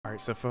Alright,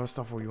 so first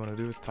off, what you want to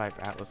do is type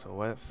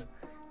AtlasOS,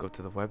 go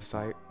to the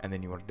website, and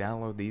then you want to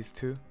download these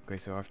two. Okay,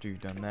 so after you've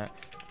done that,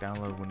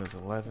 download Windows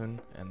 11,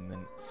 and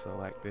then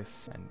select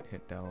this and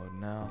hit download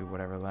now. Do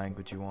whatever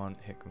language you want,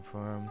 hit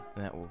confirm,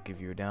 and that will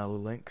give you a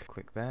download link.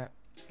 Click that,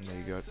 and there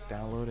you go, it's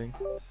downloading.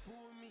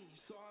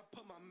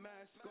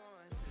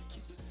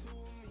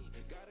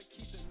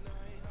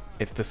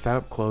 If the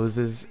setup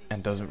closes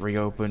and doesn't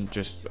reopen,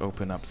 just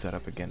open up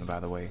setup again, by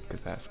the way,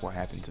 because that's what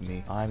happened to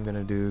me. I'm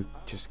gonna do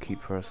just keep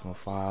personal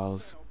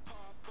files.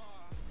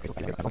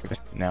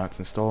 Now it's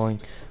installing.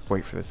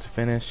 Wait for this to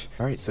finish.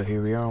 Alright, so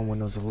here we are on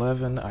Windows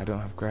 11. I don't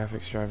have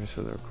graphics drivers,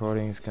 so the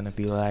recording is gonna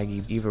be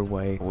laggy. Either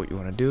way, what you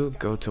want to do,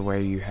 go to where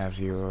you have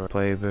your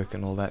Playbook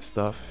and all that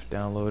stuff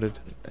downloaded,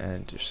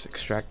 and just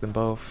extract them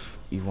both.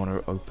 You want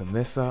to open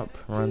this up,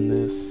 run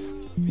this,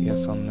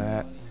 yes on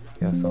that,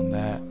 yes on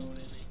that.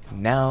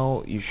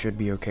 Now you should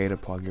be okay to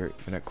plug your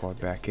Ethernet cord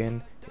back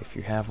in, if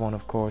you have one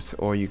of course,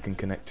 or you can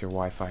connect to your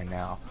Wi-Fi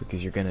now,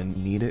 because you're gonna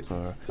need it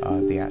for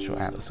the actual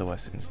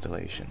AtlasOS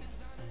installation.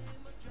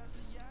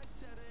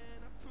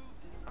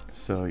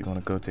 So you want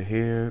to go to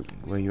here,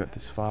 where you at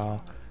this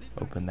file,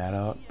 open that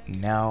up.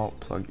 Now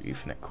plug your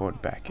Ethernet cord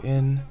back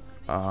in.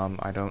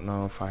 I don't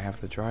know if I have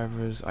the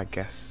drivers. I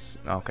guess,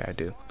 okay, I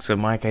do. So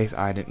in my case,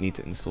 I didn't need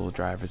to install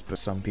drivers, but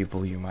some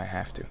people you might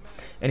have to.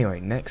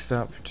 Anyway, next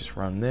up, just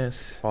run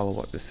this, follow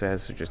what this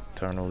says, so just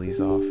turn all these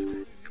off.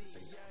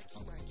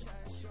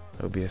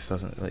 OBS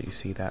doesn't let you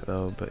see that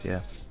though, but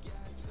yeah.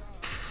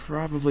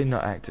 Probably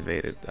not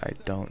activated, I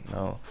don't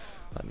know.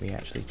 Let me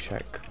actually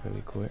check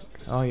really quick.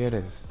 Oh yeah, it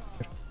is.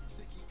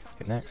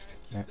 Okay, next.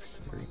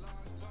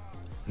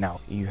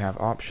 Now you have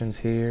options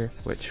here,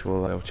 which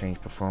will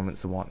change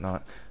performance and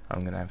whatnot.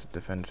 I'm gonna have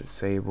Defender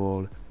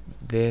disabled.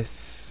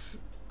 This,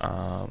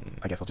 I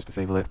guess I'll just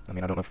disable it. I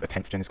mean, I don't know if the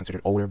 10th gen is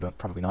considered older, but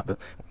probably not. But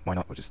why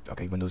not? We'll just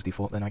Windows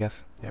default then, I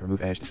guess. Yeah,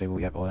 remove edge, disable,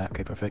 yep, all that.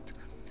 Okay, perfect.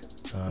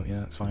 Yeah,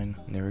 that's fine.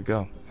 There we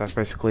go. That's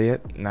basically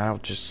it. Now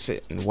just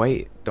sit and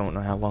wait. Don't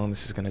know how long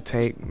this is gonna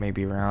take.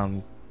 Maybe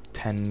around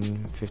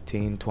 10,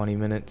 15, 20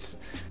 minutes.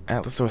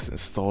 AtlasOS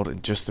installed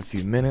in just a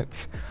few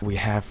minutes. We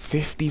have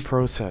 50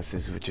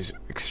 processes, which is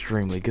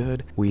extremely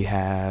good. We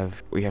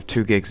have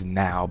 2 gigs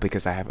now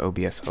because I have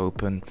OBS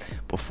open.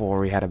 Before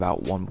we had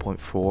about 1.4,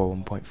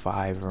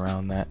 1.5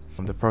 around that.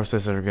 The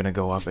processors are gonna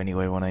go up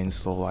anyway when I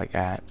install like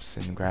apps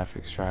and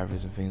graphics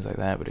drivers and things like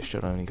that, but it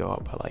should only go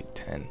up by like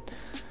 10.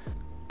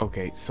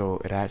 Okay,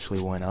 so it actually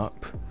went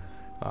up.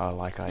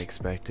 Like I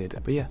expected.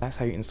 But yeah, that's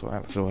how you install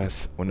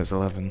AtlasOS Windows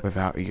 11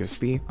 without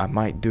USB. I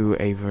might do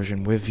a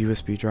version with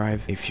USB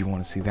drive. If you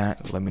want to see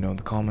that, let me know in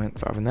the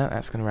comments. Other than that,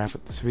 that's gonna wrap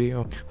up this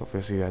video. Hopefully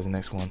I'll see you guys in the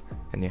next one.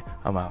 And yeah,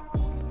 I'm out.